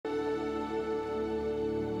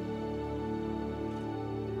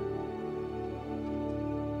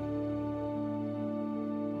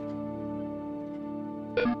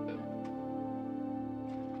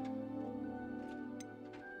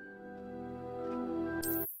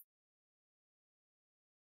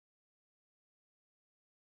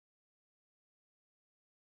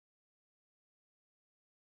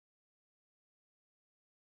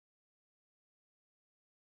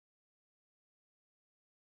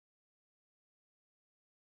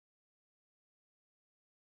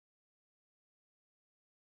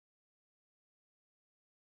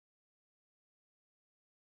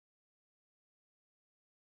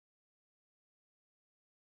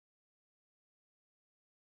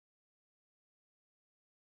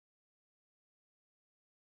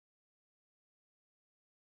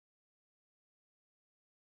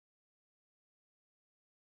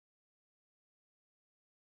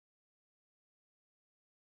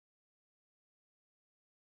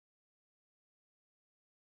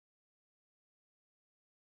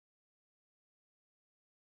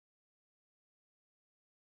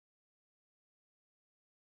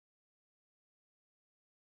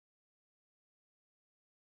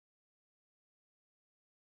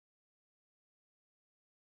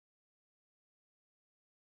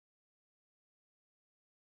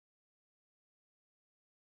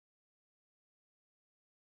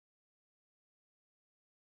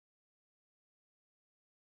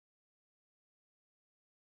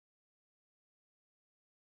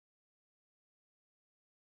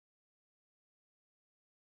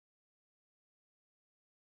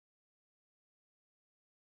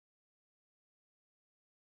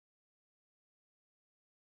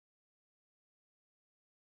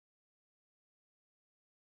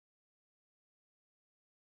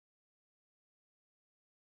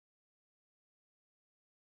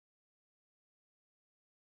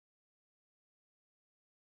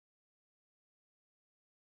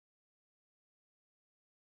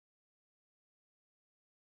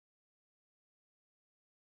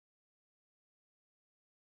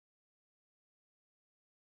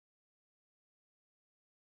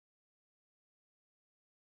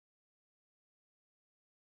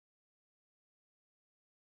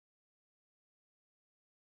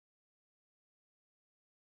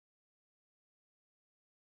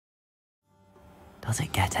Does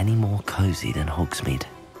it get any more cozy than Hogsmeade?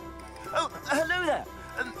 Oh, hello there.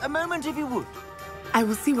 A moment if you would. I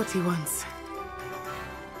will see what he wants.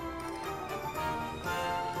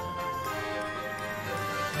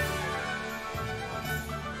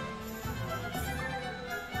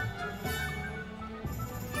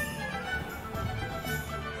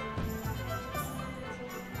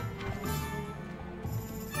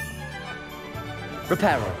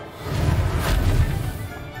 Reparo.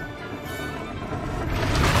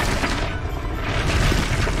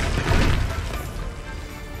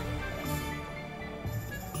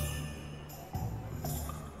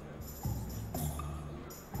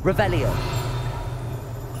 Revelio.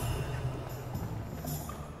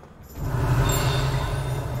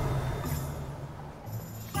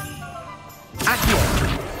 Accio.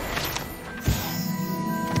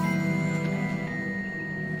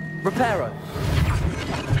 Reparo.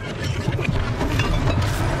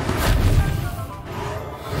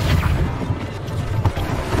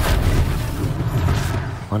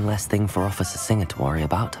 One less thing for Officer Singer to worry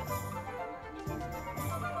about.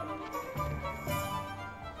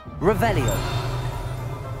 Revelio.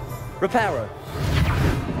 Reparo.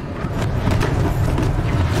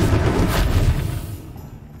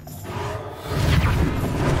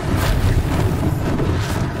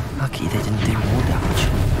 Lucky they didn't do more damage.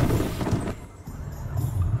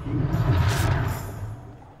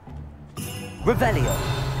 Revelio.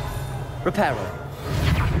 Reparo.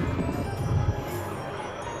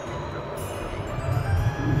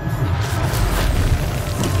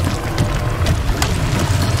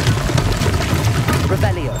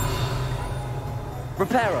 Revelio.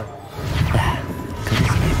 Reparo. There. Good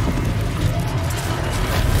as new.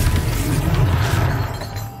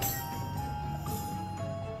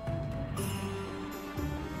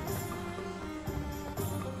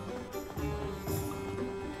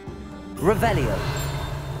 Revelio.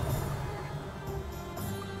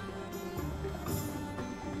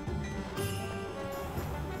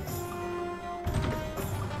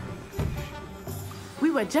 We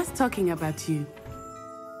were just talking about you.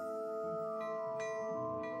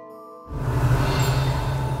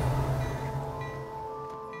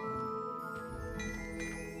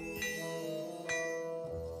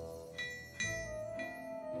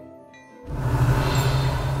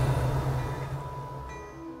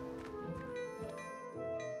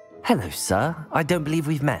 Hello, sir. I don't believe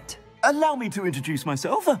we've met. Allow me to introduce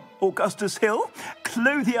myself, Augustus Hill,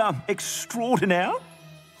 clothier extraordinaire.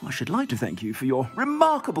 I should like to thank you for your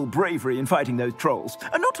remarkable bravery in fighting those trolls,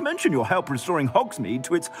 and not to mention your help restoring Hogsmeade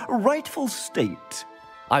to its rightful state.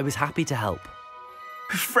 I was happy to help.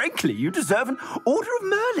 Frankly, you deserve an Order of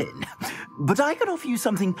Merlin. But I can offer you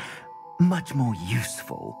something much more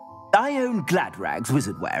useful. I own Gladrag's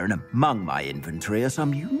wizardware, and among my inventory are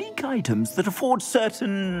some unique items that afford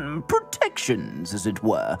certain protections, as it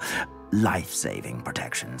were. Life-saving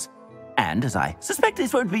protections. And as I suspect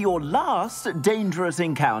this won't be your last dangerous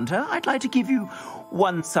encounter, I'd like to give you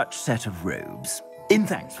one such set of robes, in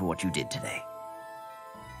thanks for what you did today.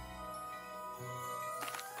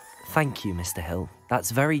 Thank you, Mr. Hill.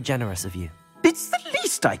 That's very generous of you. It's the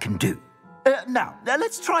least I can do. Now,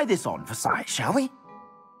 let's try this on for size, shall we?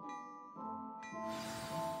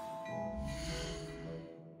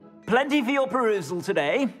 Plenty for your perusal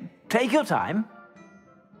today. Take your time.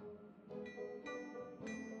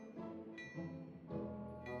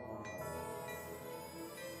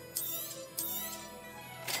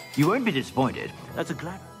 You won't be disappointed. That's a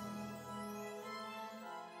glad...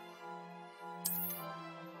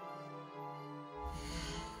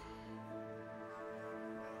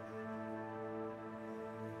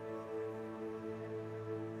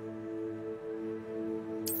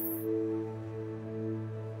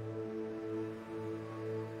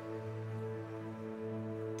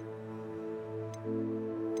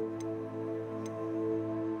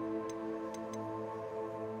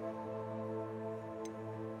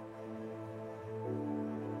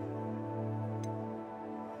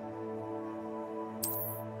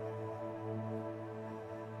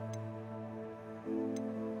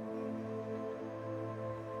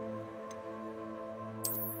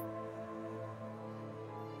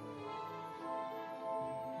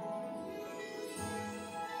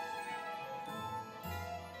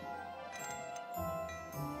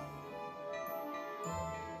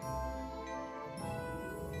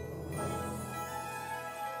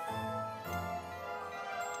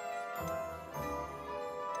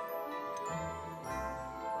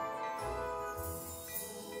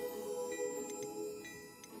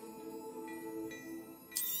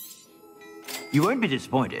 You won't be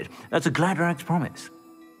disappointed. That's a Gladrag's promise.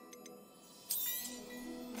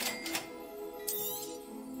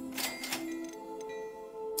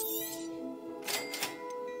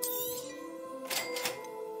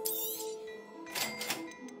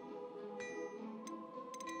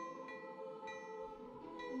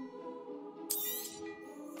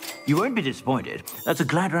 You won't be disappointed. That's a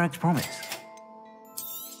Gladrag's promise.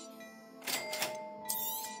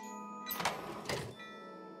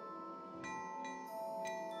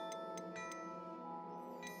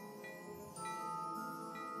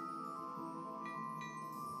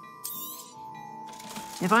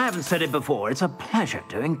 If I haven't said it before, it's a pleasure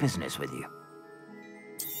doing business with you.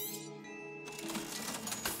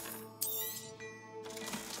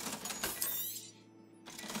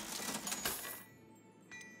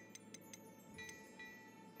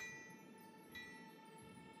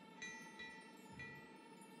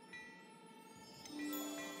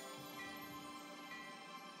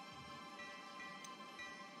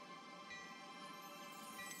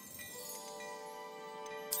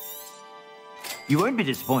 You won't be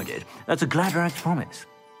disappointed. That's a Gladrag's promise.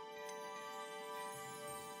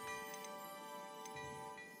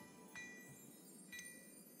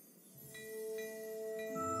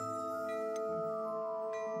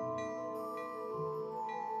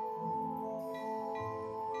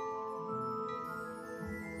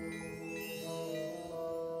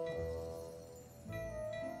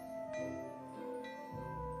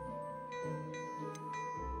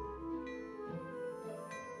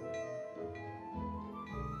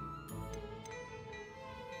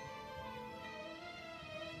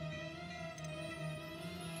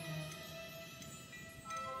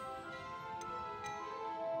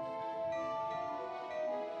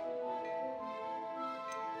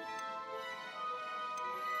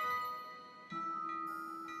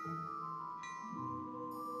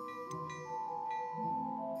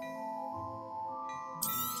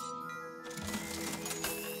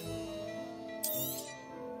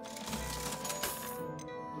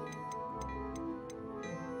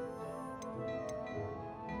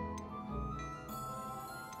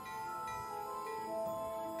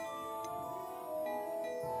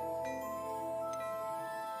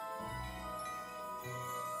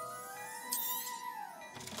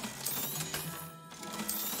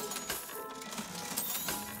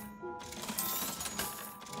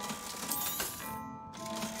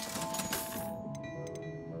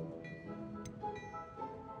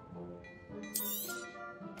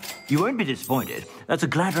 You won't be disappointed. That's a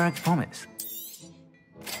Gladrag's promise.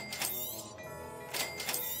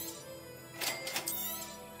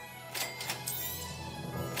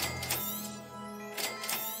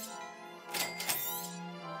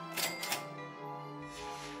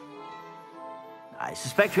 I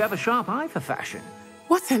suspect you have a sharp eye for fashion.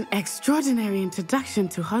 What an extraordinary introduction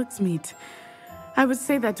to Hogsmeade. I would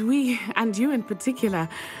say that we, and you in particular,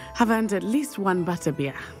 have earned at least one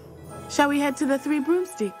butterbeer. Shall we head to the Three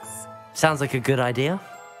Broomsticks? Sounds like a good idea.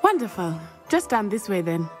 Wonderful. Just down this way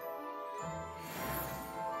then.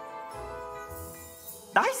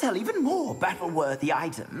 I sell even more battle-worthy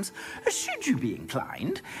items, should you be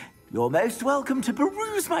inclined. You're most welcome to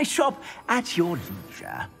peruse my shop at your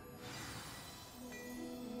leisure.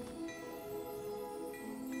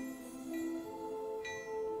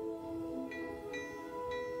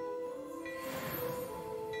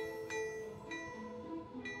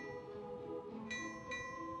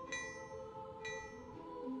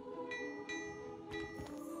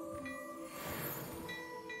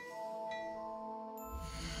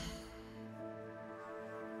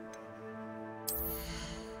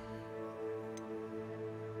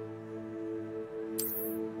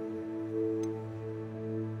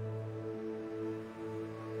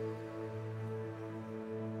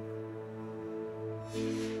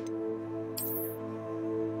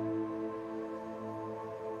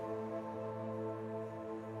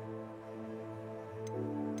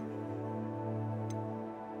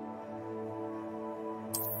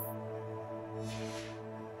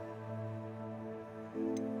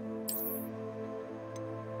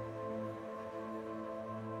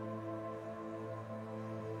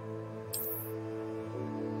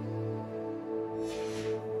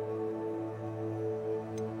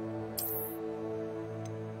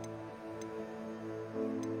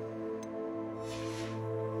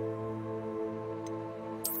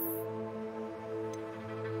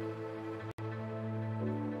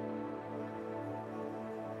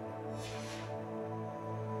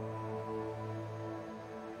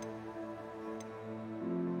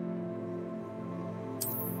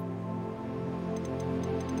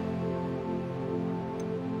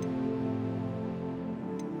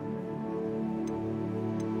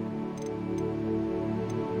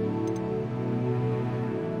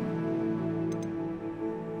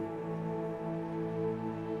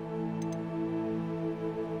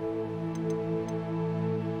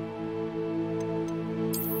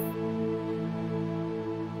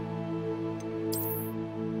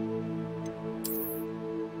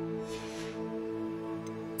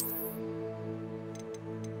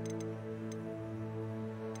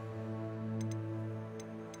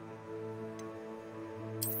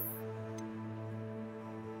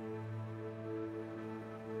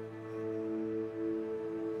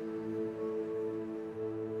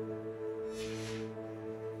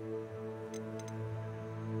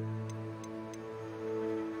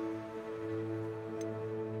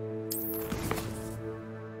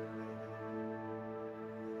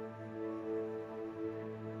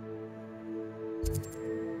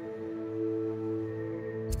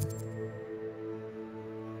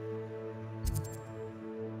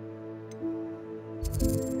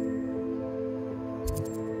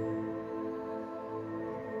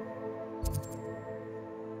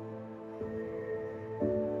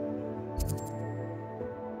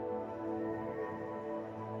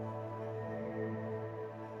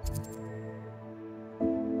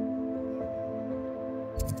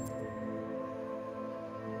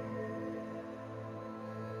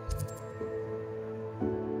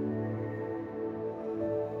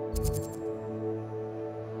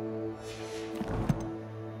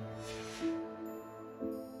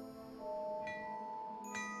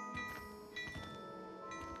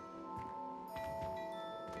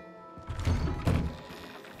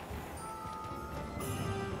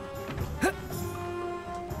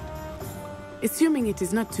 Assuming it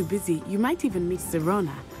is not too busy, you might even meet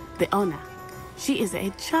Sirona, the owner. She is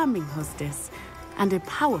a charming hostess and a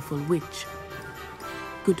powerful witch.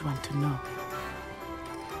 Good one to know.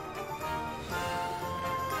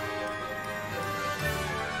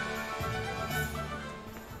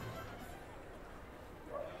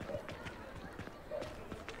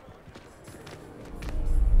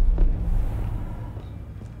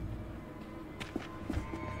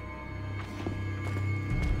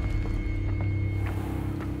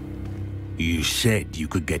 You said you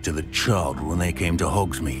could get to the child when they came to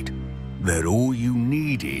Hogsmeade. That all you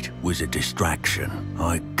needed was a distraction.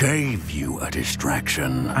 I gave you a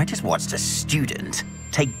distraction. I just watched a student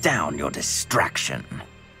take down your distraction.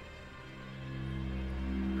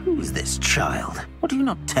 Who's this child? What are you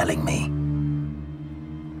not telling me?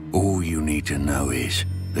 All you need to know is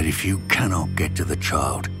that if you cannot get to the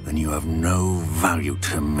child, then you have no value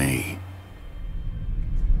to me.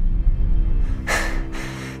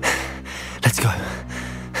 Let's go.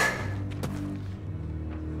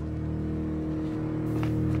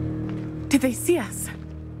 Did they see us?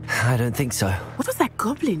 I don't think so. What was that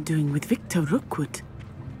goblin doing with Victor Rookwood?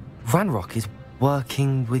 Ranrock is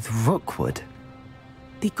working with Rookwood.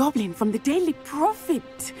 The goblin from the Daily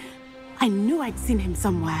Prophet. I knew I'd seen him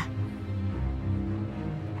somewhere.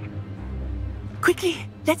 Quickly,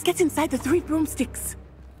 let's get inside the Three Broomsticks.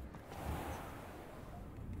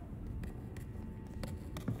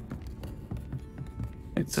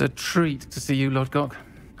 It's a treat to see you, Lodgok.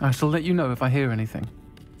 I shall let you know if I hear anything.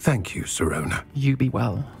 Thank you, Sirona. You be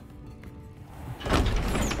well.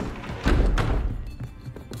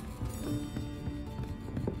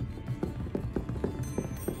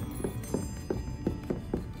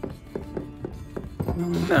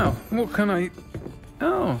 Now, what can I...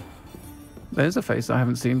 Oh, there's a face I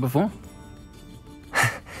haven't seen before.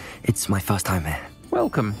 It's my first time here.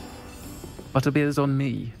 Welcome. Butterbeer's on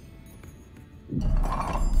me.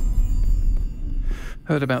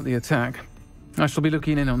 Heard about the attack. I shall be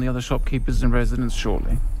looking in on the other shopkeepers and residents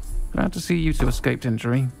shortly. Glad to see you two escaped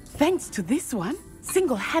injury. Thanks to this one,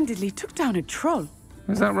 single-handedly took down a troll.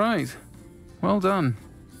 Is that right? Well done.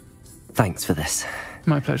 Thanks for this.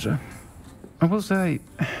 My pleasure. I will say,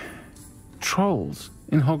 trolls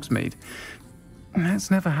in Hogsmeade. That's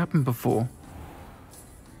never happened before.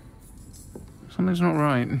 Something's not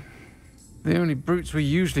right. The only brutes we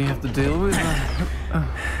usually have to deal with are...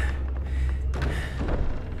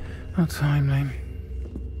 How timely.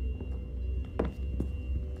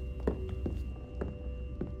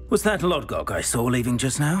 Was that Lodgok I saw leaving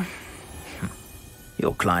just now?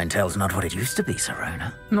 Your clientele's not what it used to be,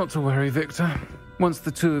 Sirona. Not to worry, Victor. Once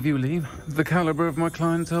the two of you leave, the caliber of my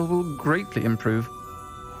clientele will greatly improve.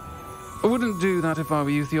 I wouldn't do that if I were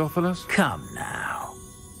you, Theophilus. Come now.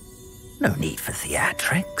 No need for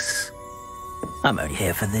theatrics. I'm only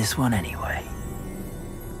here for this one anyway.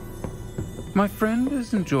 My friend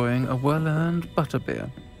is enjoying a well-earned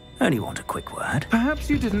butterbeer. Only want a quick word. Perhaps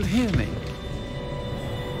you didn't hear me.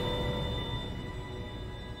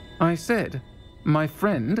 I said, my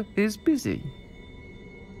friend is busy.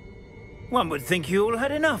 One would think you all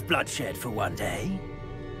had enough bloodshed for one day.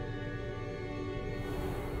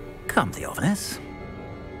 Come, Theophilus.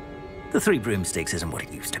 The Three Broomsticks isn't what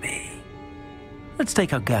it used to be. Let's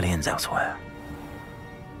take our galleons elsewhere.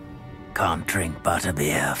 Can't drink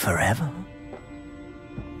butterbeer forever.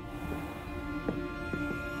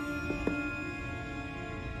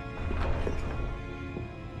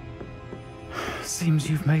 Seems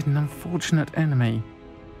you've made an unfortunate enemy.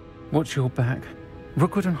 Watch your back.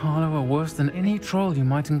 Rookwood and Harlow are worse than any troll you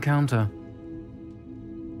might encounter.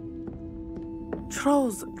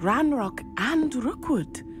 Trolls, Ranrock, and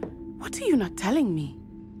Rookwood. What are you not telling me?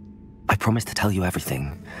 I promise to tell you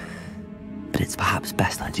everything, but it's perhaps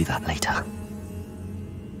best I do that later.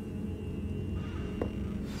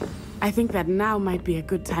 I think that now might be a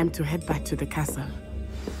good time to head back to the castle.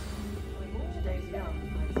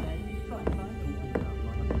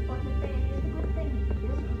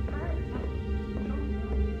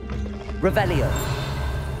 Revelio.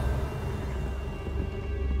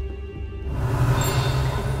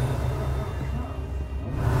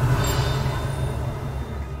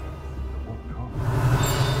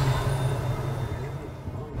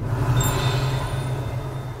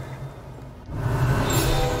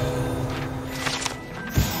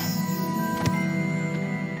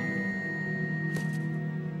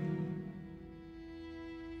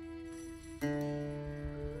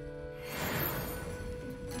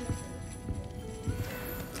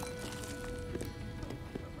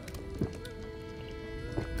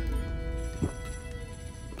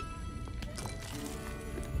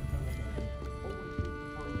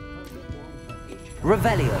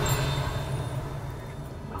 Revelio.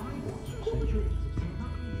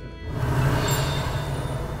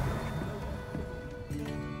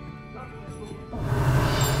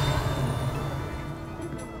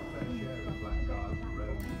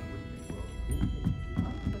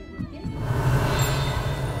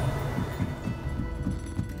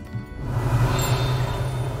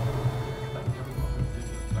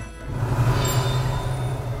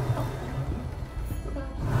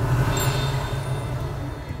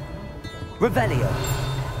 Revelio.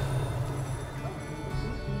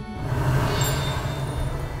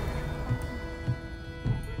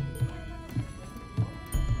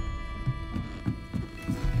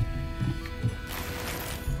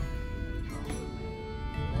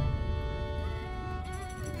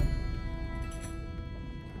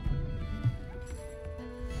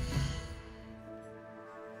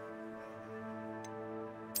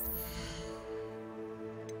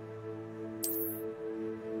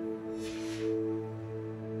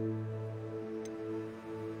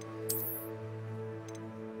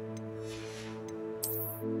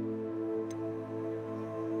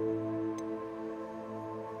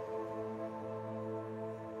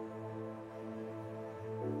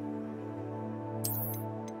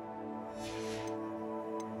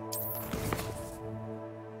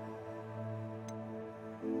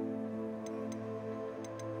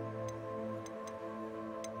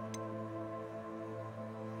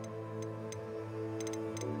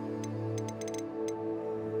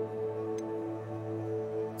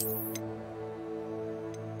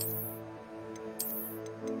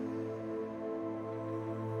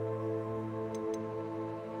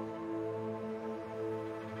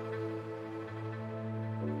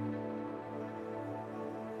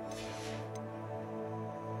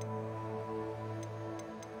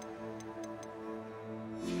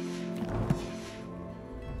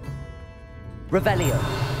 Revelio.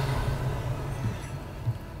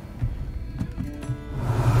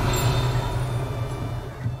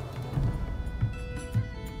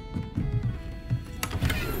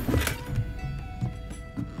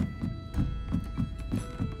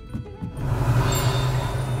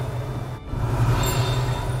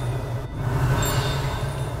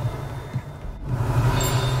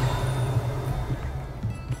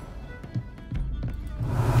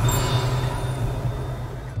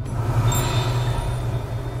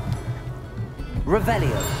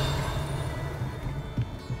 Revelio.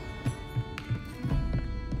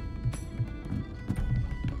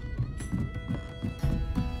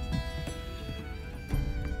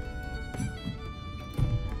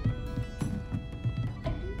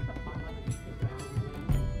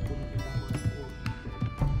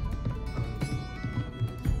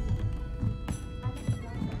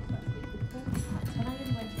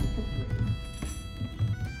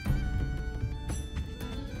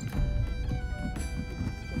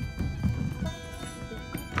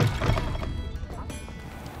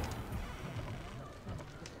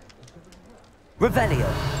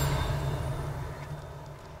 Revelio.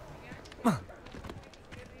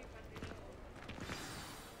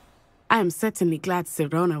 I am certainly glad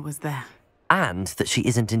Sirona was there. And that she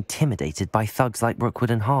isn't intimidated by thugs like Rookwood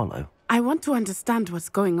and Harlow. I want to understand what's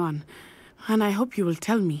going on, and I hope you will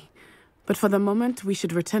tell me. But for the moment, we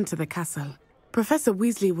should return to the castle. Professor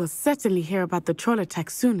Weasley will certainly hear about the troll attack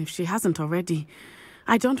soon if she hasn't already.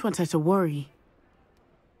 I don't want her to worry.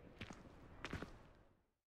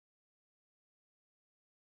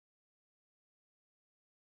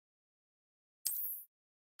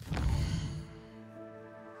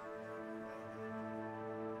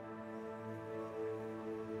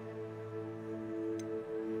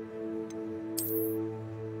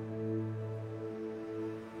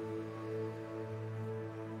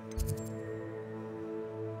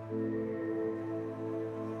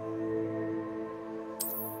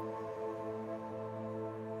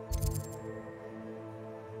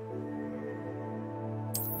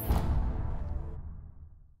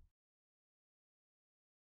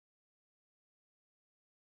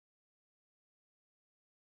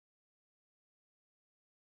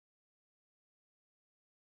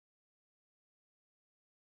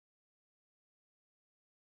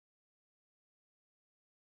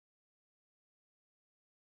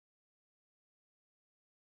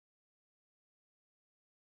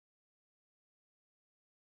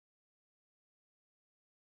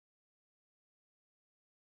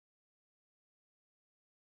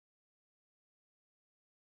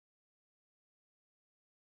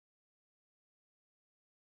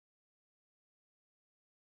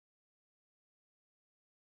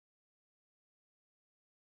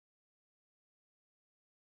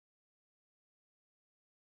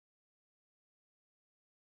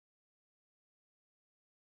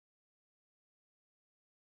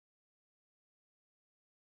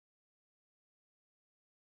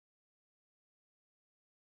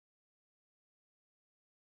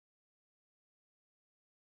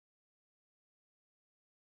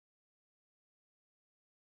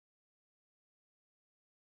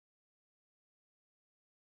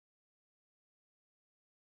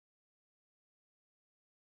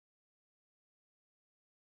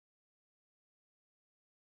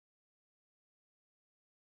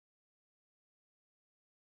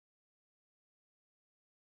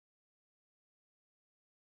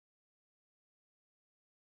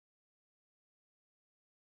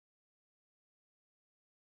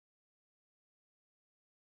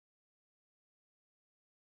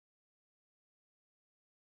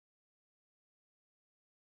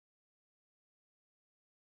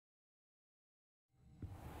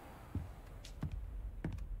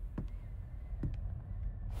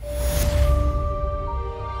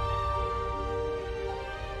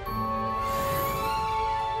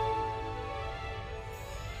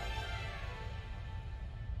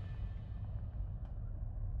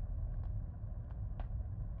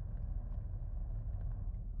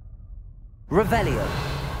 Revelio.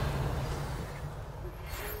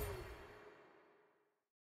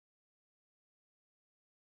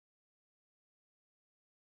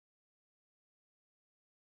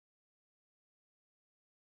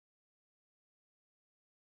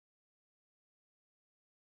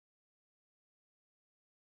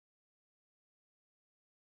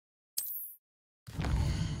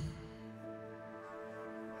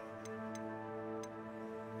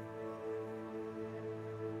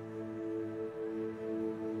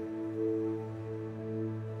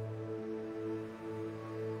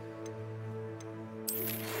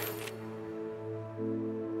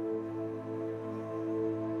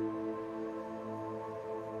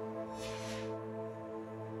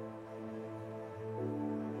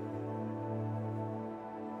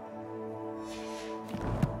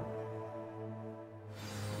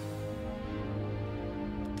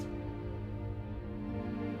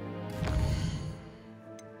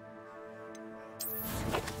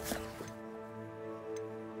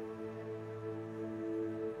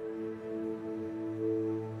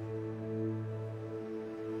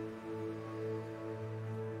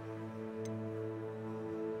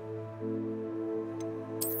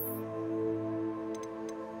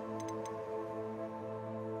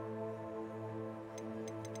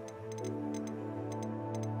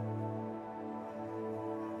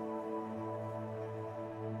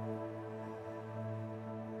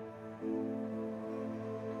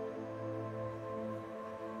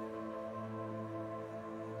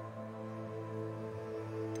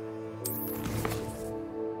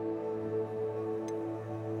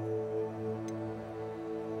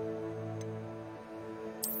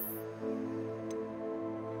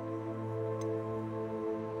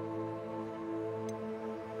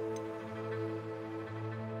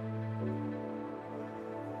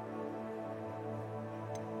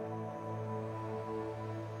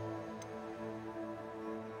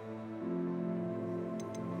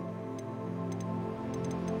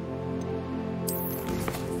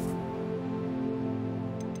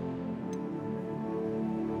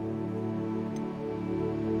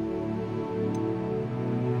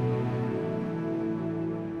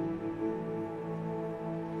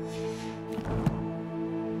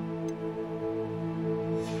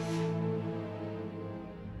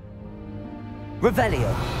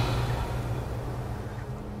 Revelio.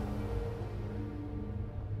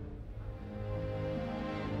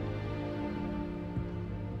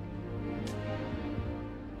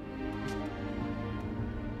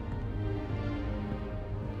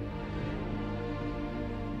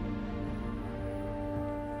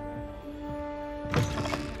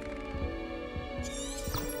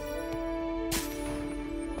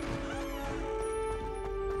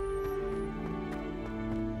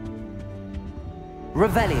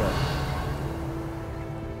 Revelio.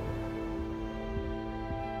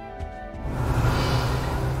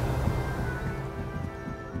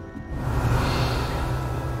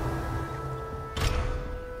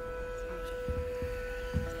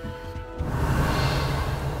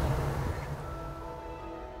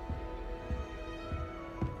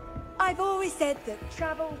 I've always said that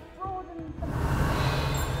travel broadens the...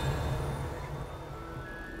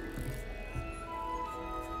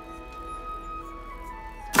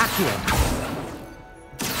 Accio.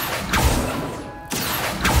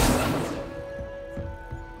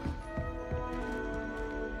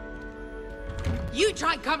 You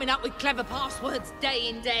try coming up with clever passwords day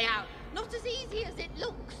in, day out. Not as easy as it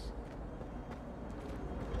looks.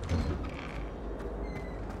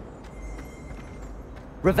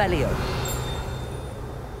 Revelio.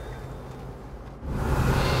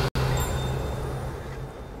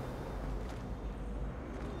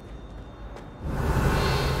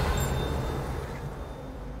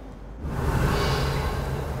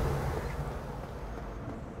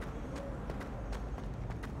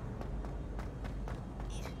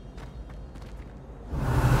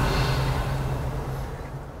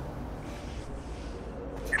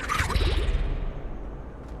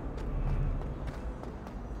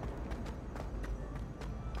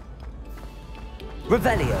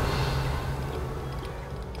 Revelio.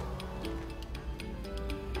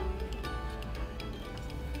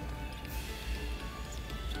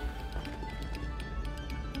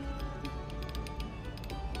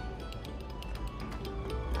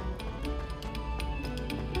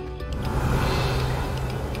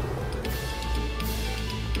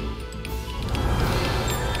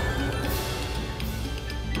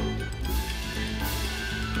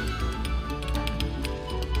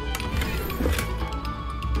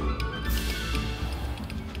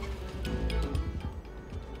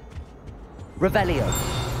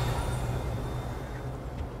 Revelio.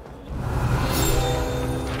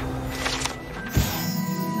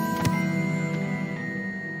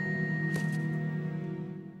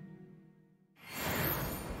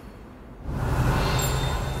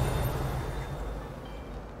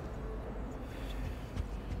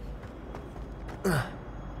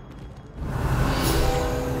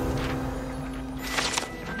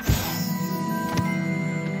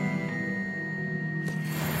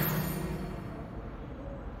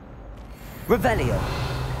 Revelio.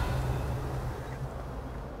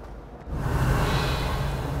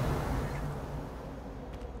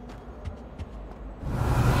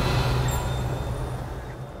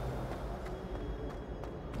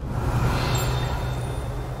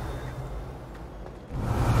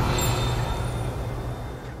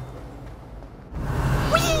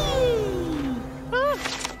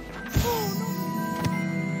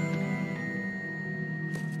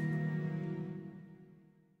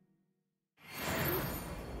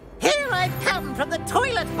 From the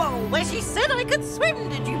toilet bowl where she said I could swim,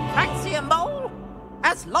 did you fancy a mole?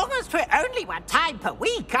 As long as 'twere only 1 time per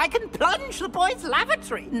week, I can plunge the boys'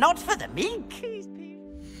 lavatory, not for the meek.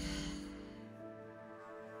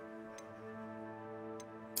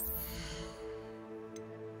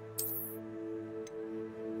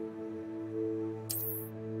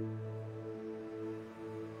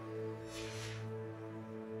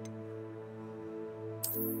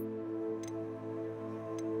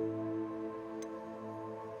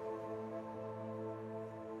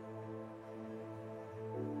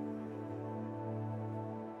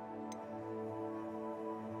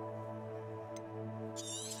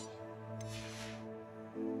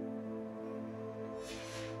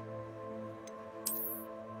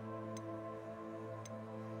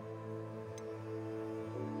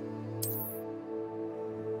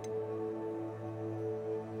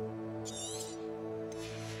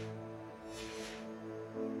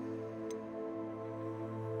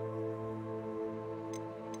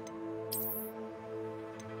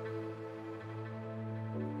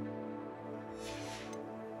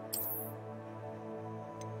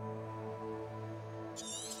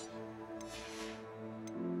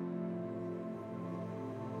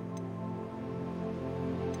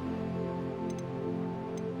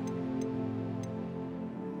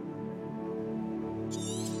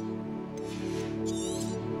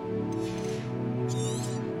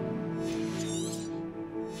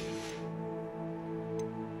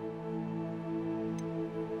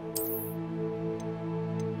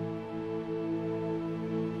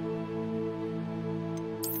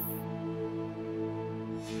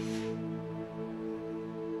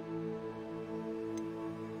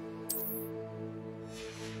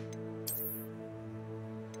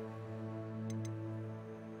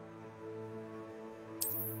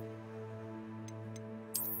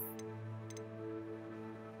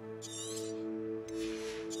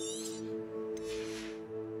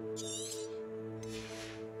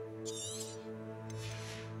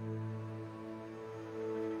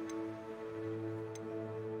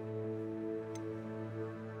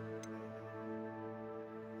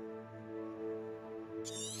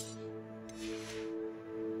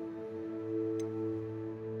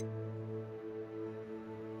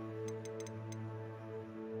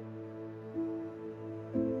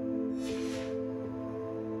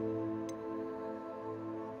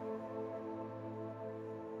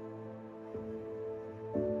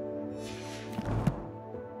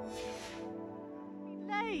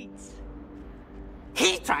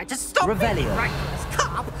 He tried to stop Revelio. me. Reckless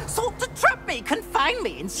cop sought to trap me, confine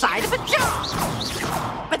me inside of a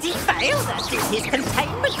jar. But he failed us in his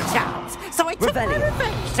containment charms, so I took my Revelio.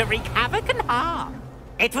 revenge to wreak havoc and harm.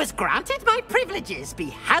 It was granted my privileges be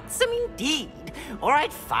handsome indeed, or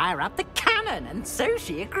I'd fire up the cannon, and so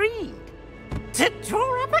she agreed. To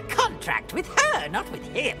draw up a contract with her, not with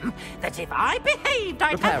him, that if I behaved,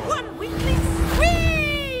 I'd have Reparo. 1 weekly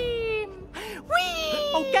swim!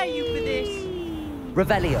 Whee! I'll get you for this.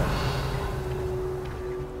 Revelio.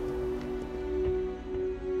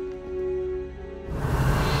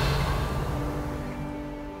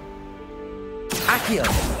 Accio.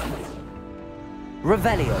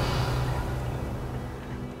 Revelio.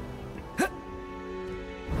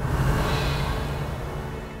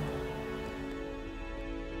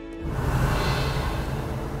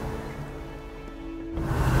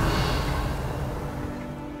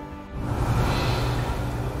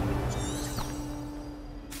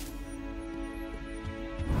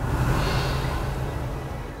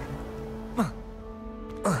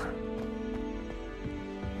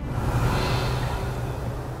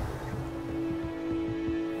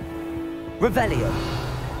 Revelio.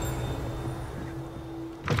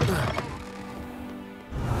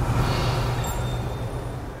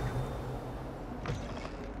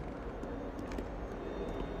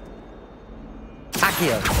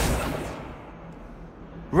 Accio.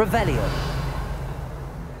 Revelio.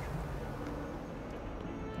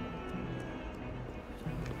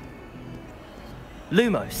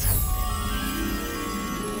 Lumos.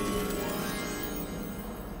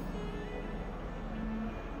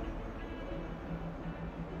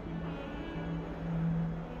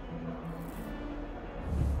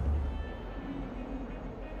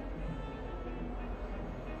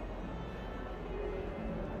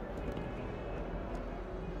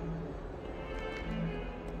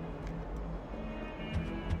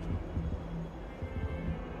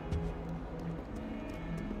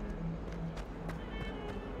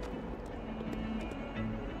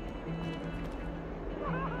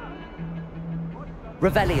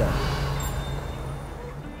 Revelio.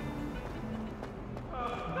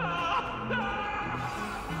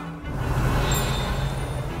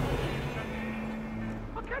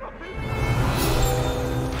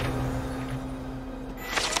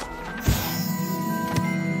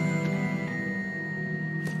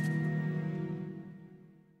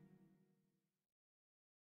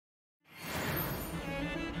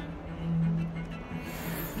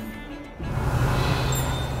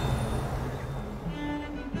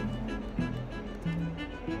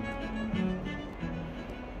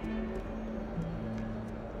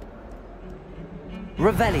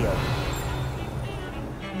 Revelio.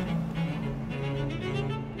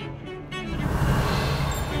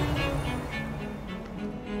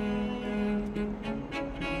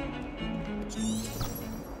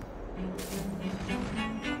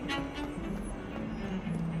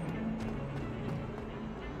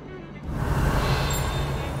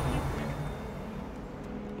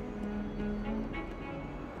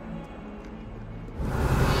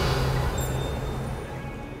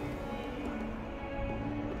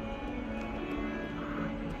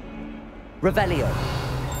 Revelio.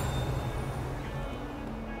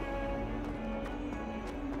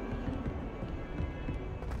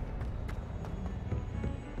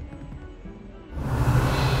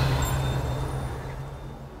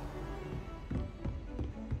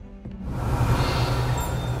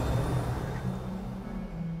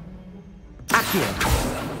 Accio.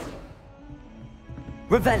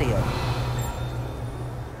 Revelio.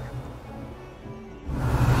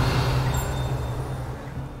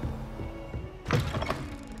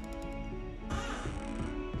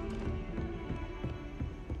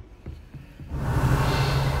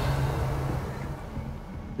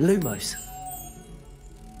 Lumos.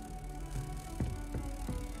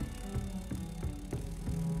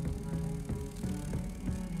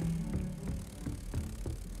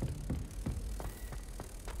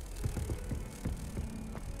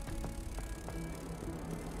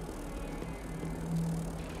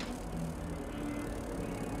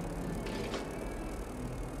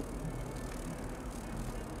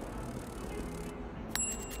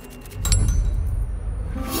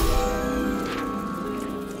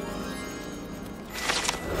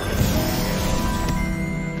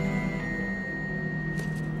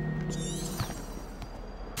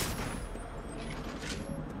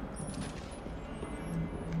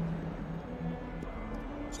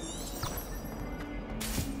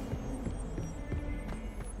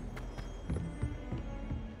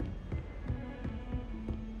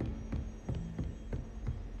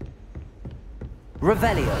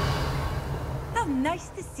 Revelio. How nice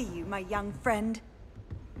to see you, my young friend.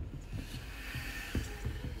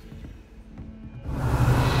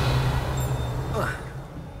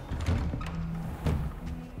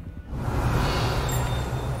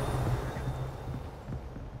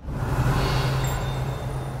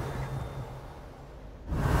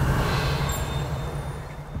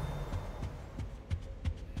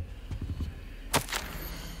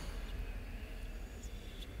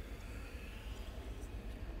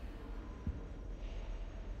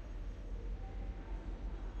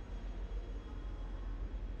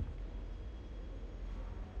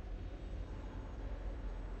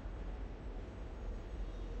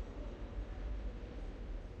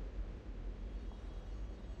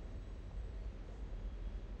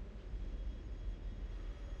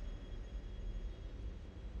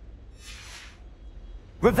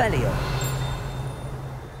 Revelio.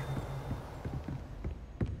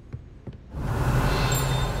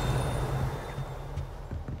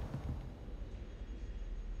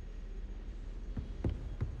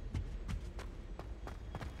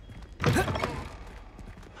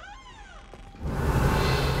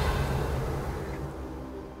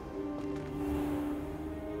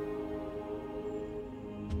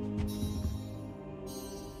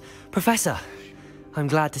 Professor, I'm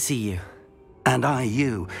glad to see you. And I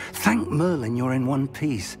you. Thank Merlin you're in one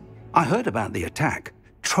piece. I heard about the attack.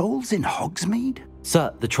 Trolls in Hogsmeade?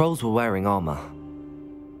 Sir, the trolls were wearing armor.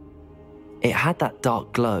 It had that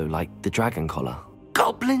dark glow like the dragon collar.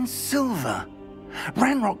 Goblin silver.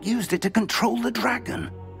 Ranrock used it to control the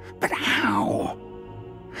dragon. But how?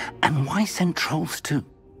 And why send trolls too?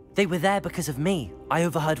 They were there because of me. I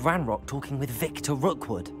overheard Ranrock talking with Victor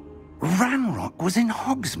Rookwood. Ranrock was in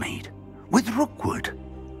Hogsmeade with Rookwood.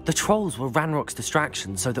 The trolls were Ranrock's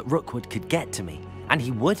distraction so that Rookwood could get to me. And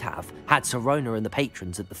he would have, had Sirona and the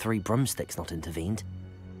patrons at the Three Broomsticks not intervened.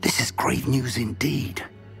 This is grave news indeed.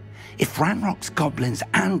 If Ranrock's goblins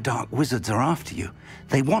and dark wizards are after you,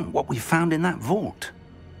 they want what we found in that vault.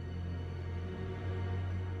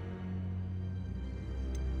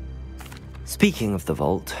 Speaking of the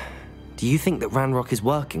vault, do you think that Ranrock is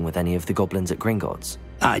working with any of the goblins at Gringotts?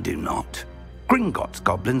 I do not. Gringotts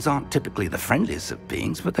goblins aren't typically the friendliest of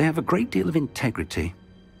beings, but they have a great deal of integrity.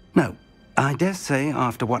 No, I dare say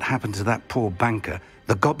after what happened to that poor banker,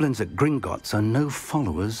 the goblins at Gringotts are no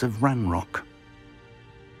followers of Ranrock.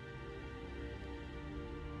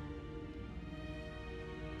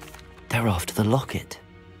 They're after the locket.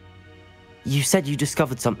 You said you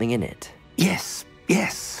discovered something in it. Yes.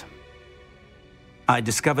 I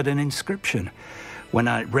discovered an inscription. When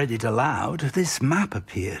I read it aloud, this map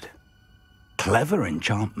appeared. Clever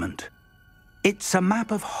enchantment. It's a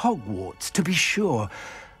map of Hogwarts, to be sure,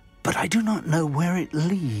 but I do not know where it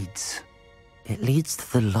leads. It leads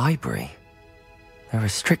to the library. A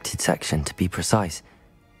restricted section, to be precise,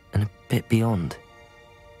 and a bit beyond.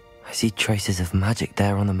 I see traces of magic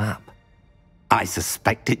there on the map. I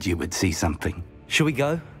suspected you would see something. Shall we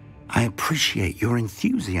go? I appreciate your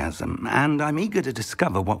enthusiasm, and I'm eager to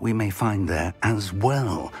discover what we may find there as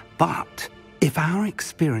well. But if our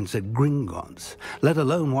experience at Gringotts, let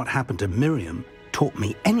alone what happened to Miriam, taught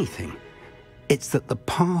me anything, it's that the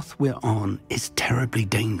path we're on is terribly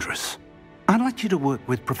dangerous. I'd like you to work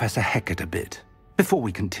with Professor Hecat a bit before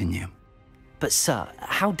we continue. But sir,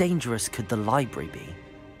 how dangerous could the library be?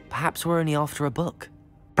 Perhaps we're only after a book.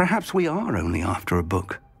 Perhaps we are only after a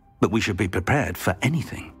book, but we should be prepared for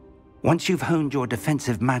anything. Once you've honed your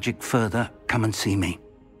defensive magic further, come and see me.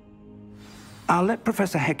 I'll let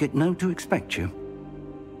Professor Hecat know to expect you.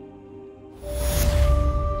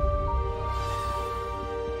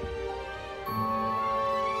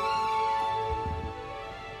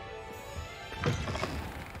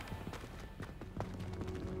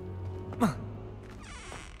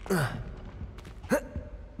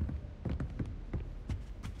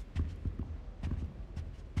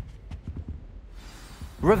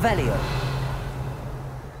 Revelio.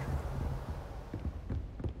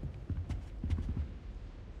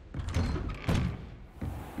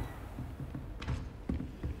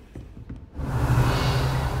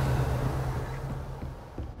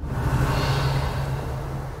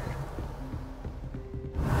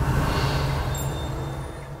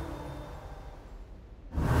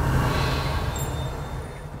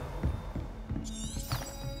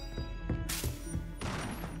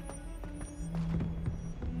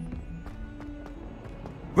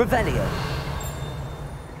 Revelio.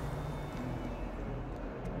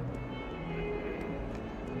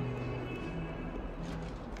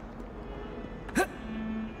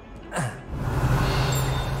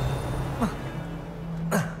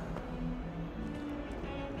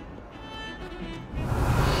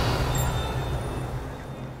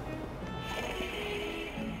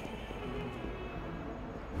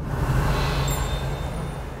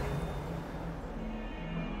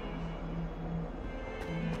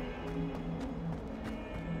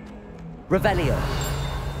 Revelio.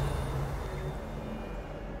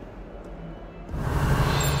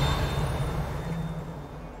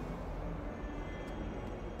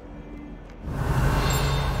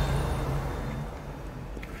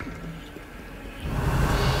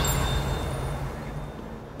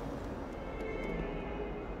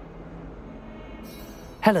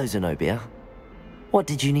 Hello, Zenobia. What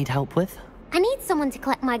did you need help with? I need someone to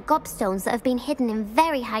collect my gobstones that have been hidden in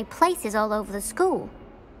very high places all over the school.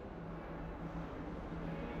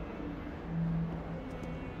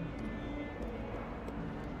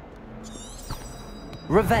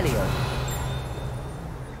 Revelio.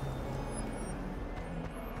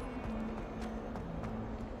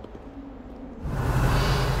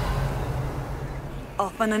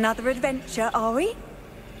 Off on another adventure, are we?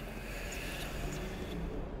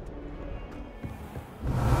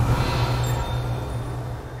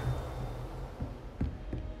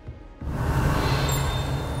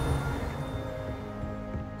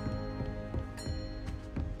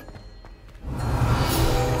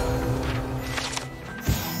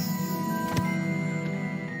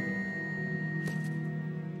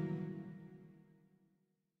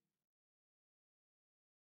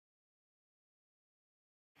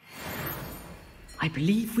 I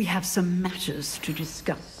believe we have some matters to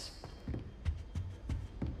discuss.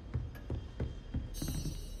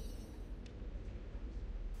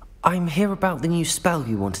 I'm here about the new spell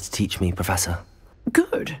you wanted to teach me, Professor.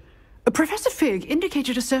 Good. Professor Fig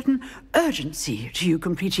indicated a certain urgency to you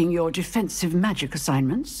completing your defensive magic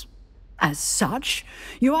assignments. As such,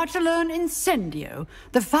 you are to learn Incendio,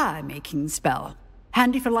 the fire-making spell,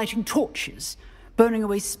 handy for lighting torches, burning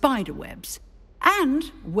away spider webs,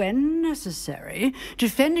 and, when necessary,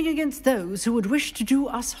 defending against those who would wish to do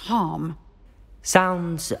us harm.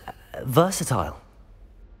 Sounds versatile.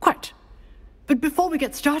 Quite. But before we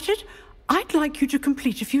get started, I'd like you to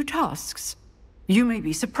complete a few tasks. You may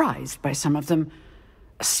be surprised by some of them.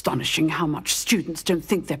 Astonishing how much students don't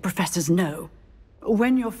think their professors know.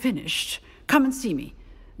 When you're finished, come and see me.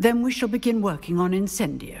 Then we shall begin working on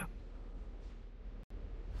Incendio.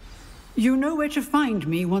 You know where to find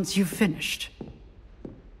me once you've finished.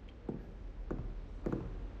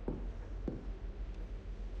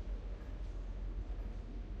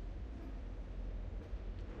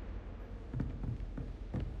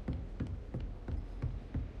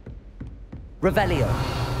 Revelio.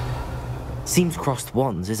 Seems crossed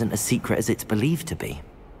wands isn't as secret as it's believed to be.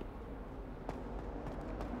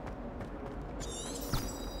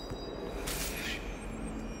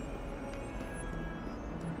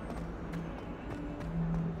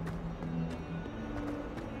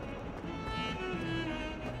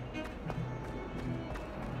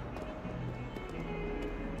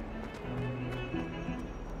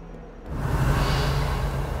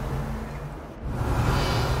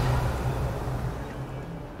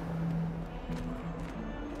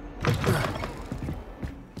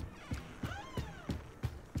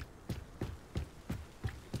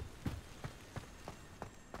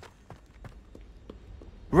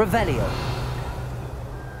 Revelio.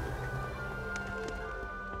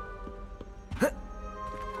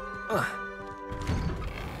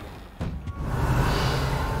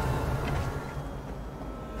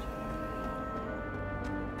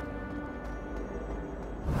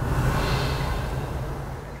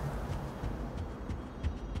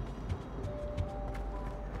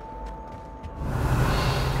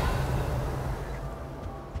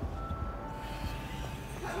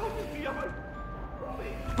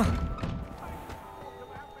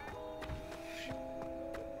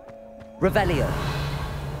 Revelio.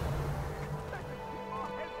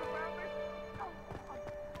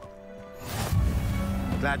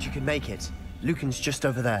 Glad you could make it. Lucan's just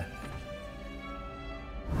over there.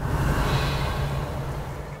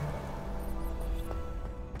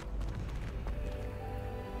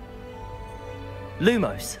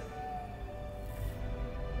 Lumos.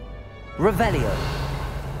 Revelio.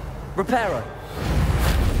 Reparo.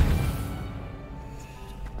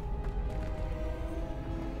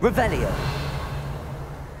 Revelio.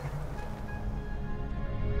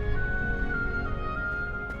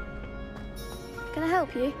 Can I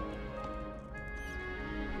help you?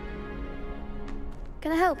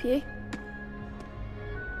 Can I help you?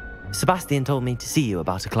 Sebastian told me to see you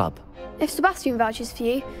about a club. If Sebastian vouches for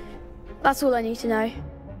you, that's all I need to know.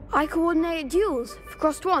 I coordinate duels for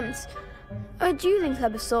crossed wands. A dueling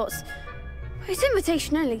club of sorts. It's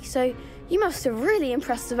invitation only, so you must have really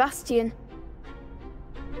impressed Sebastian.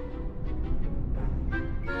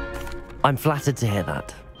 I'm flattered to hear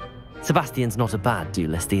that. Sebastian's not a bad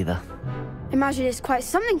duelist either. Imagine it's quite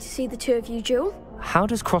something to see the two of you duel. How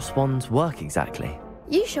does cross wands work exactly?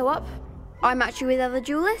 You show up, I match you with other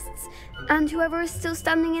duelists, and whoever is still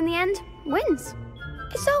standing in the end wins.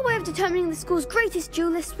 It's our way of determining the school's greatest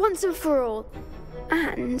duelist once and for all.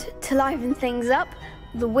 And to liven things up,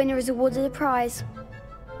 the winner is awarded a prize.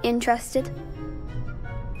 Interested?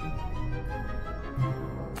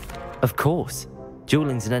 Of course.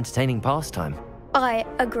 Dueling's an entertaining pastime. I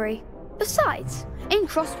agree. Besides, in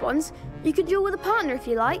crossed wands, you can duel with a partner if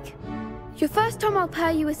you like. Your first time I'll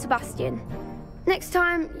pair you with Sebastian. Next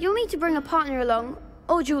time, you'll need to bring a partner along,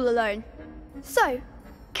 or duel alone. So,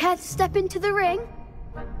 care to step into the ring?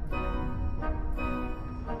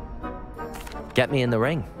 Get me in the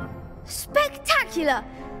ring. Spectacular!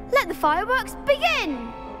 Let the fireworks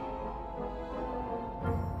begin!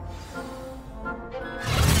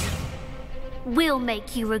 We'll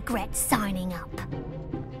make you regret signing up.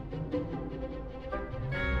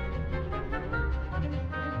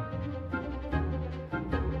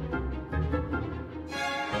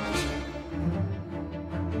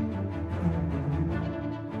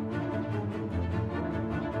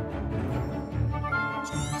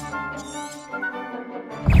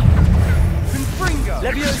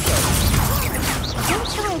 Levioso! Don't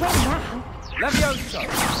shy away now. Levioso!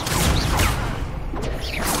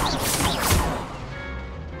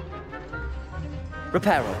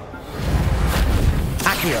 Reparo.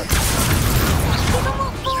 Accio. Give them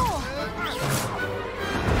what for!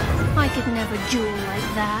 could never duel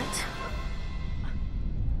like that.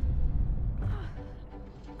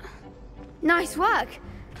 Nice work.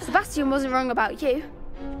 Sebastian wasn't wrong about you.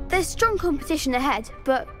 There's strong competition ahead,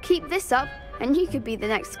 but keep this up and you could be the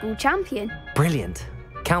next school champion. Brilliant.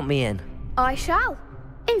 Count me in. I shall.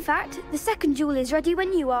 In fact, the second duel is ready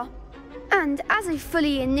when you are. And as a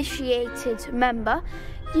fully initiated member,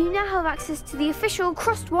 you now have access to the official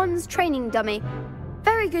Crossed Wands training dummy.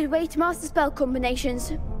 Very good way to master spell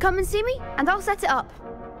combinations. Come and see me and I'll set it up.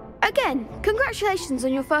 Again, congratulations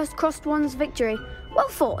on your first Crossed Wands victory. Well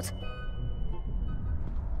fought.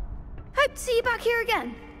 Hope to see you back here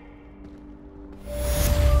again.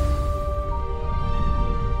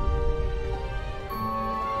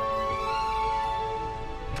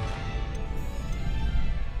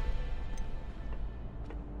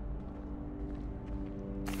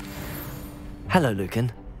 Hello,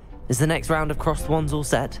 Lucan. Is the next round of Crossed Wands all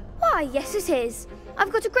set? Why, yes it is. I've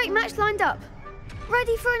got a great match lined up.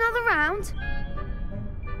 Ready for another round?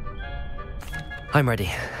 I'm ready.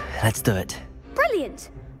 Let's do it.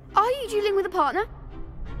 Brilliant. Are you dueling with a partner?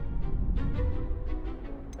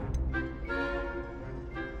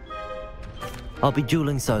 I'll be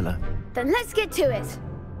dueling solo. Then let's get to it.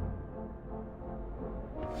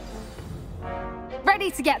 Ready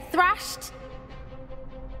to get thrashed?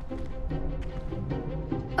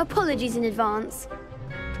 Apologies in advance.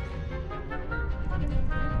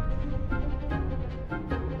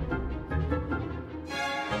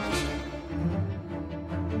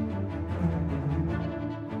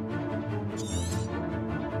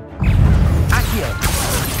 Accio!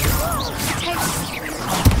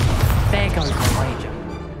 There goes my wager.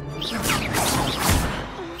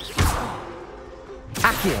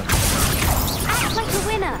 Accio! Act like a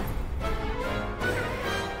winner.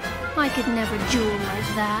 I could never duel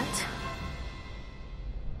like that.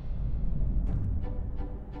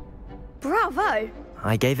 Bravo!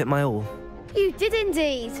 I gave it my all. You did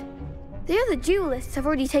indeed. The other duelists have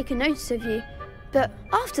already taken notice of you, but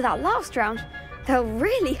after that last round, they'll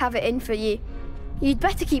really have it in for you. You'd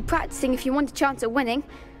better keep practicing if you want a chance at winning,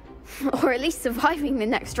 or at least surviving the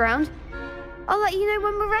next round. I'll let you know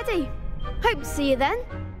when we're ready. Hope to see you then.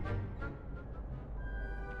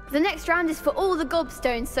 The next round is for all the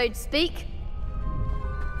gobstones, so to speak.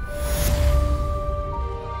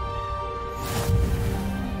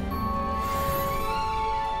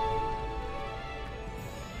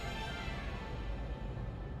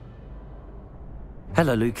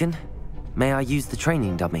 Hello, Lucan. May I use the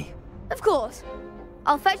training dummy? Of course.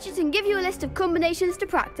 I'll fetch it and give you a list of combinations to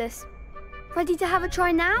practice. Ready to have a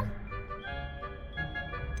try now?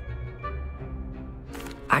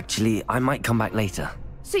 Actually, I might come back later.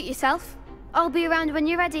 Suit yourself. I'll be around when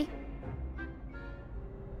you're ready.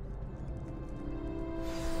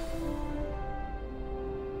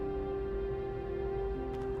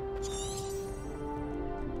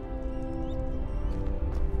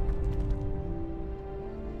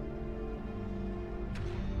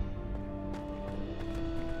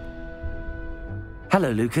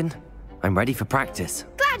 Hello, Lucan. I'm ready for practice.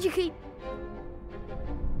 Glad you keep...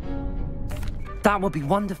 That would be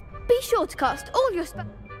wonderful. Be sure to cast all your spells.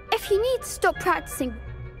 If you need to stop practicing...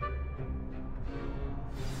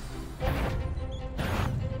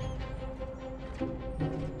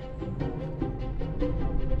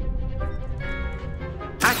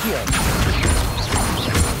 Accio!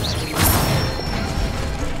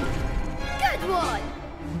 Good one!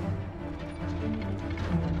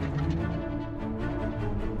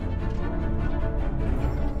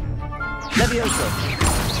 Levioso!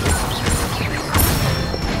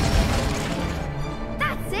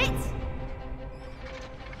 That's it!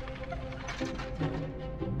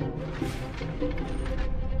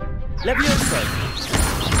 Levioso!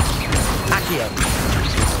 Accio!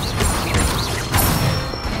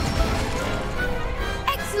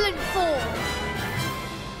 Excellent form!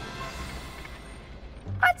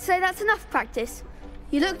 I'd say that's enough practice.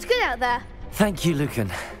 You looked good out there. Thank you,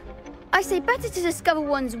 Lucan. I say better to discover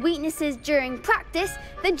one's weaknesses during practice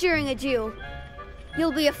than during a duel.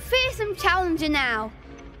 You'll be a fearsome challenger now.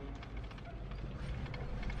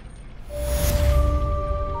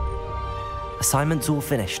 Assignment's all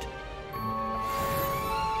finished.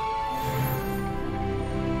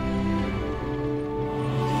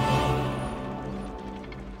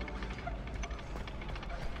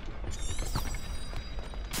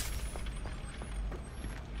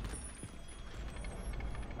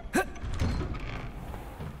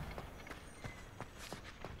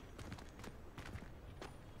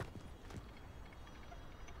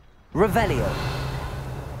 Revelio.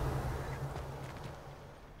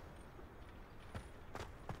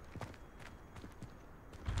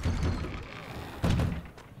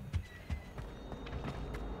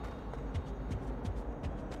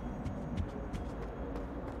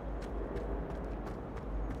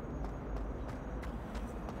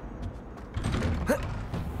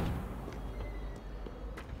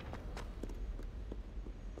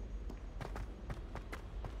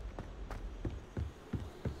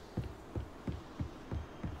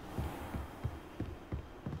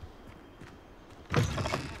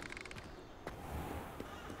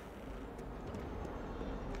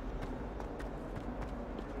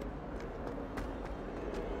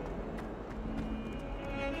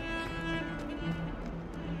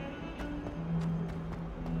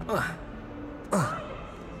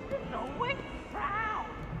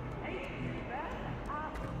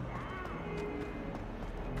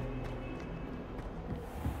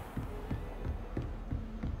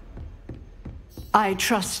 I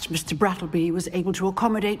trust Mr. Brattleby was able to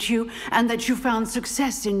accommodate you and that you found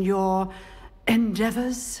success in your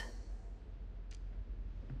endeavors.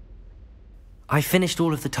 I finished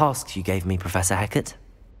all of the tasks you gave me, Professor Hecat.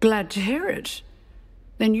 Glad to hear it.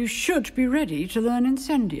 Then you should be ready to learn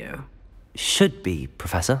Incendio. Should be,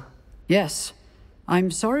 Professor? Yes.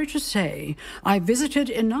 I'm sorry to say, I visited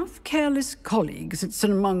enough careless colleagues at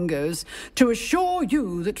St. Mungo's to assure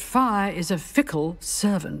you that fire is a fickle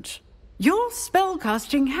servant. Your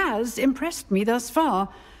spellcasting has impressed me thus far,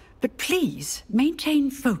 but please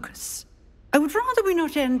maintain focus. I would rather we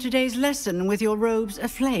not end today's lesson with your robes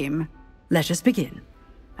aflame. Let us begin.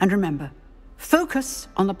 And remember, focus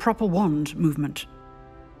on the proper wand movement.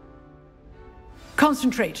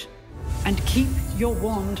 Concentrate, and keep your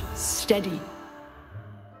wand steady.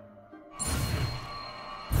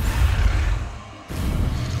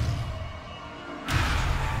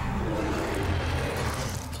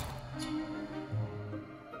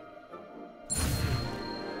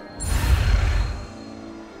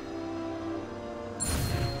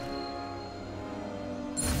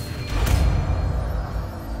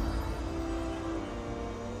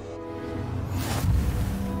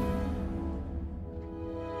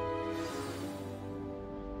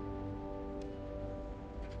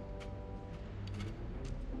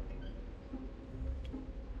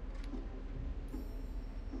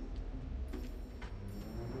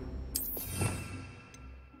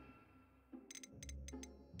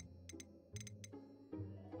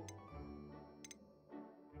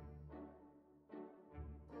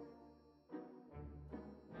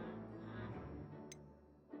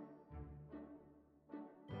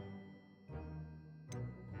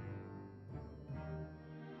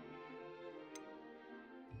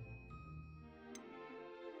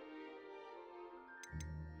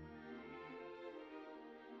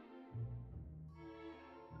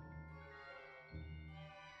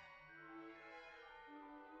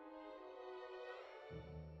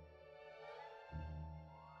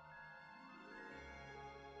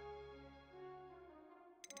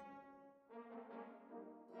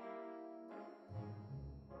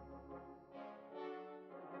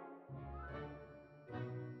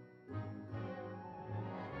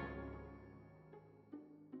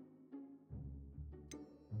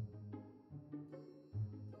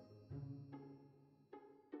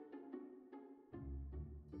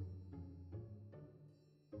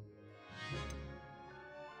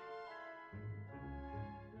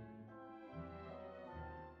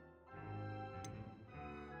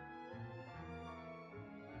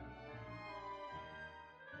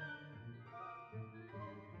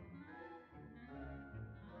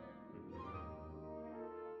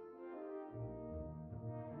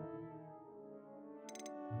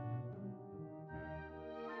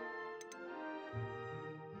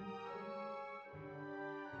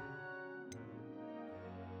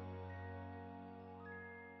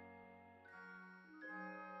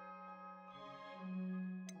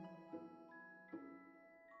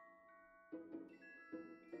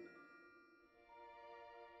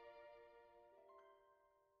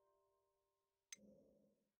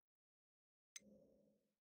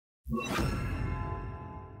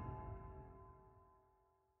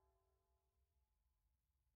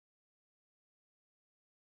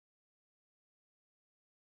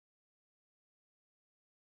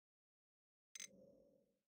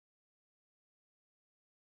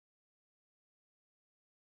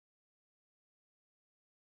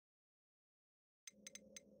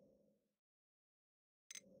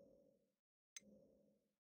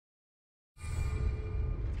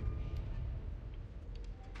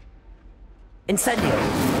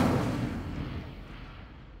 Incendio!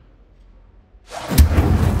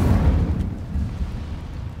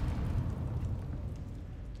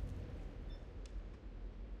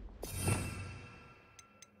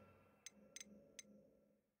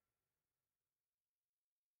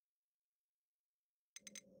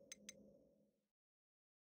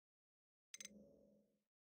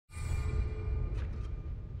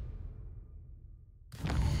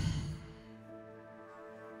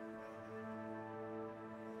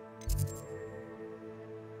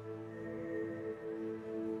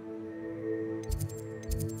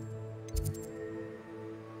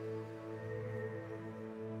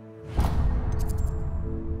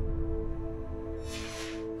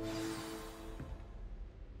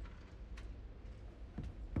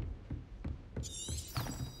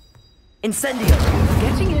 Incendio!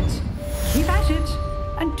 Getting it. Keep at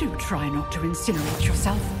it. And do try not to incinerate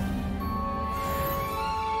yourself.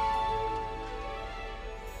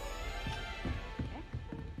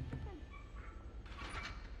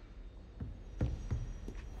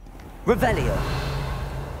 Revelio.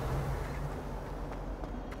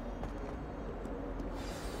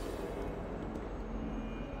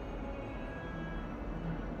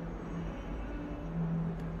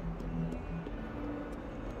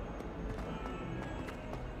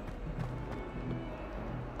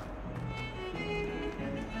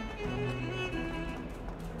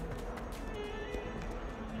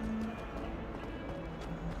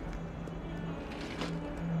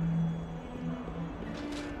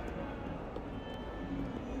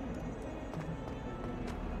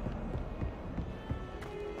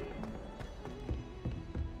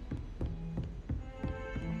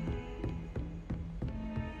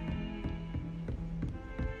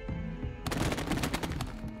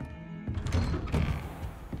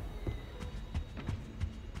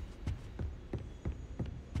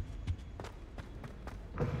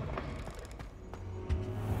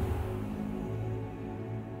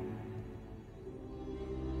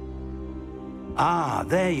 Ah,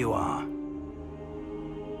 there you are.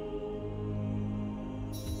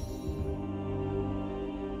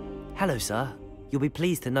 Hello, sir. You'll be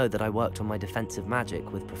pleased to know that I worked on my defensive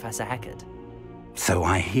magic with Professor Hecat. So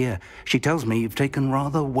I hear. She tells me you've taken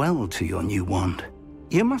rather well to your new wand.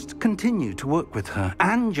 You must continue to work with her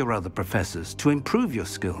and your other professors to improve your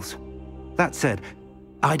skills. That said,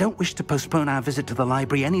 I don't wish to postpone our visit to the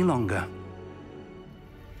library any longer.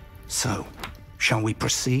 So, shall we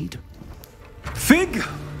proceed? Fig!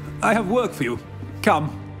 I have work for you.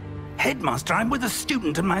 Come. Headmaster, I'm with a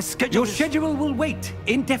student and my schedule Your schedule will wait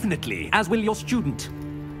indefinitely, as will your student.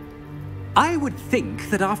 I would think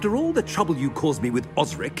that after all the trouble you caused me with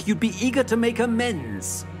Osric, you'd be eager to make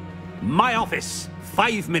amends. My office,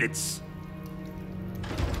 5 minutes.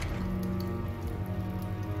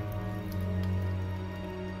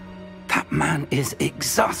 That man is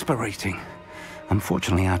exasperating.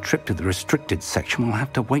 Unfortunately, our trip to the restricted section will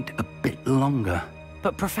have to wait a bit longer.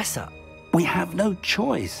 But, Professor... We have no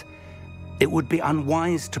choice. It would be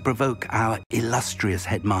unwise to provoke our illustrious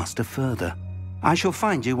headmaster further. I shall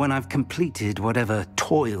find you when I've completed whatever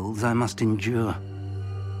toils I must endure.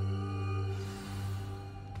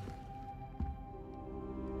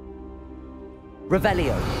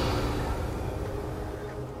 Revelio.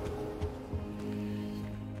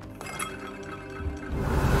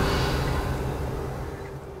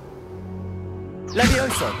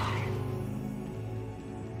 Levioso.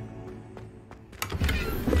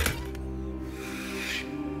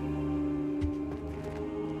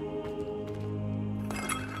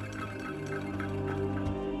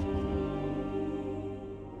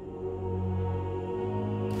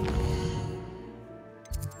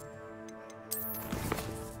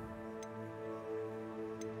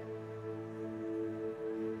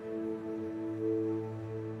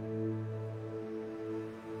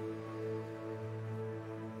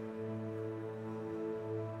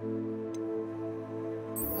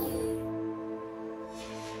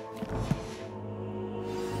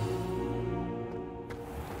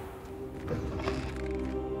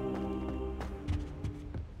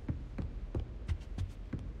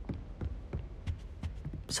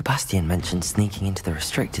 Sebastian mentioned sneaking into the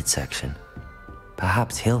restricted section.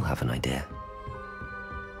 Perhaps he'll have an idea.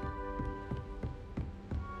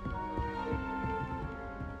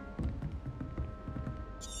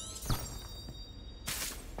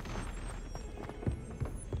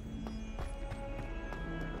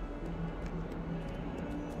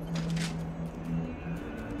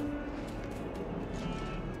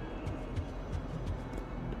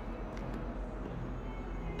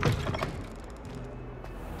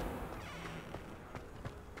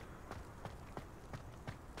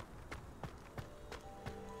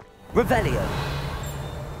 Revelio.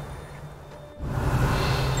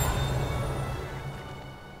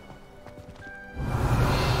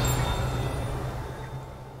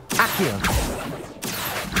 Accio.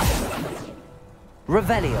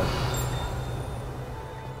 Revelio.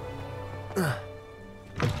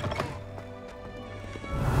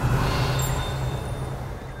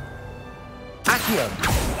 Accio.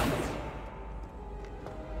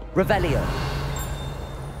 Revelio.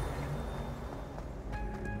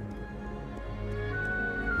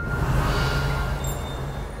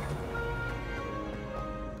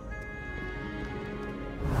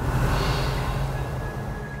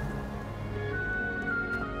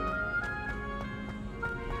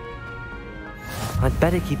 I'd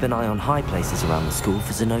better keep an eye on high places around the school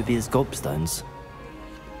for Zenobia's gobstones.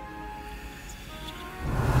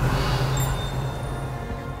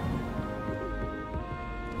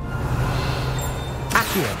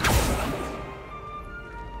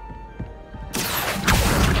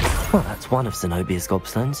 Well, that's one of Zenobia's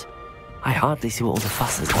gobstones. I hardly see what all the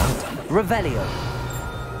fuss is about. Revelio.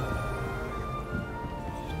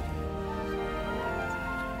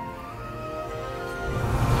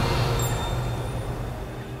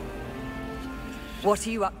 What are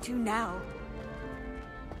you up to now?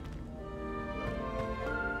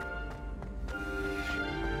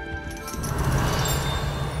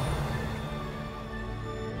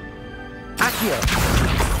 Accio.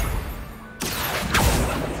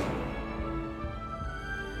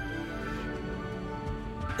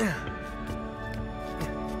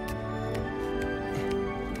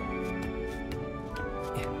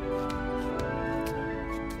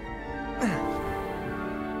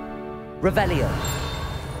 Revelio.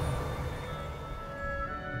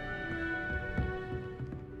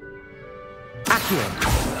 Accio.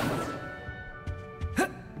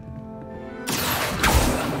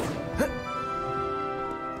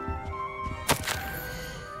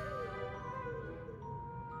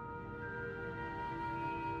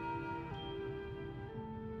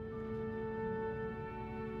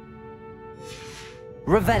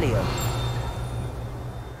 Revelio.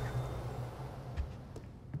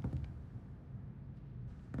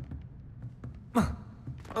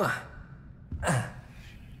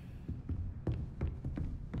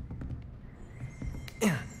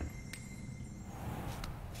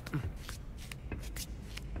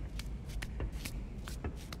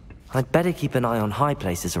 I'd better keep an eye on high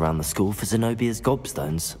places around the school for Zenobia's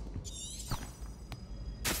gobstones.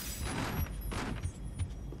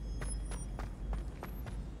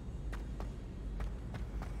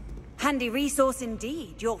 Handy resource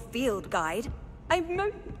indeed, your field guide. I'm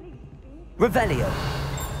most Revelio.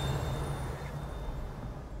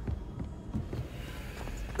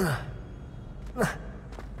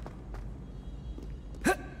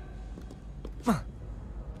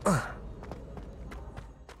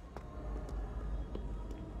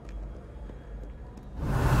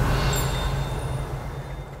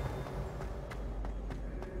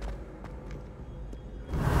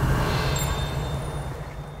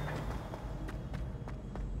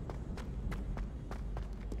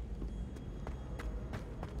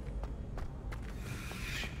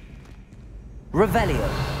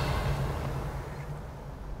 Revelio.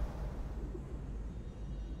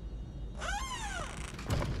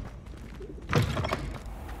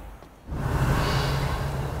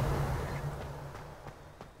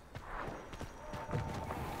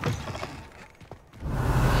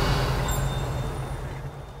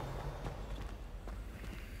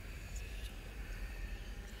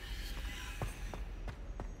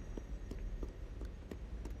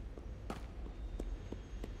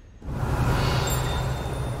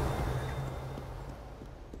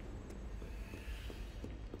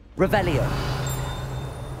 Revelio.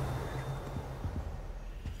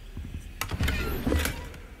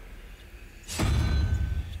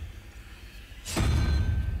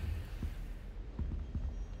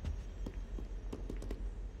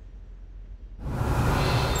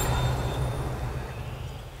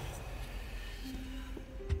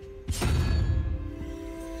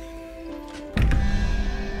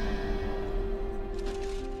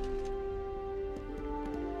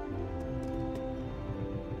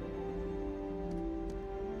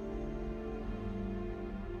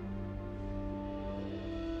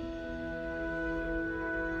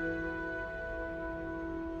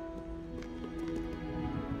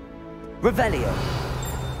 Revelio.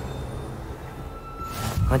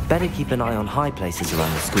 I'd better keep an eye on high places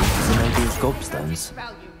around the school for Zenobia's gobstones.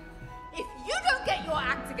 If you don't get your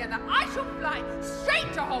act together, I shall fly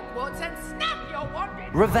straight to Hogwarts and snap your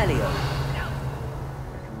wand. Revelio.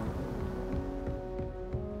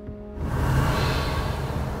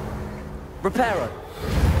 Reparo.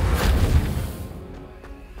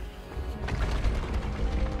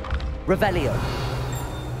 Revelio.